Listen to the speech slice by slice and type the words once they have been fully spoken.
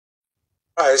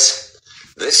Guys,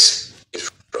 this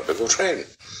is Robbie Coltrane,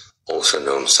 also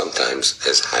known sometimes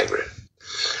as Hagrid.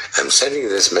 I'm sending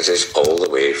this message all the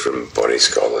way from Bonnie,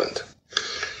 Scotland.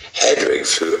 Hedwig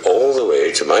flew all the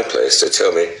way to my place to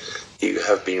tell me you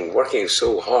have been working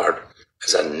so hard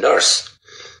as a nurse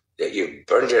that you've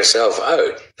burned yourself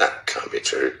out. That can't be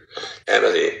true.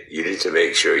 Emily, you need to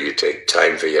make sure you take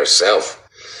time for yourself.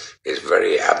 It's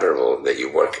very admirable that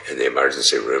you work in the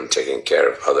emergency room taking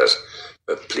care of others,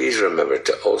 but please remember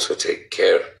to also take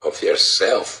care of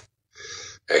yourself.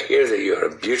 I hear that you're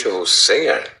a beautiful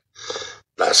singer.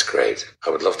 That's great. I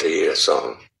would love to hear a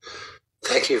song.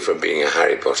 Thank you for being a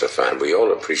Harry Potter fan. We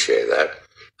all appreciate that.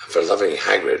 And for loving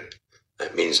Hagrid,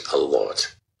 that means a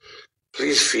lot.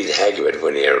 Please feed Hagrid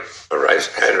when he arrives.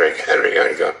 Henry,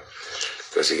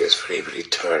 because he gets very, very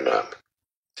turned up.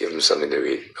 Give him something to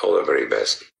eat. All the very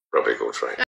best. Robbie Coltrane.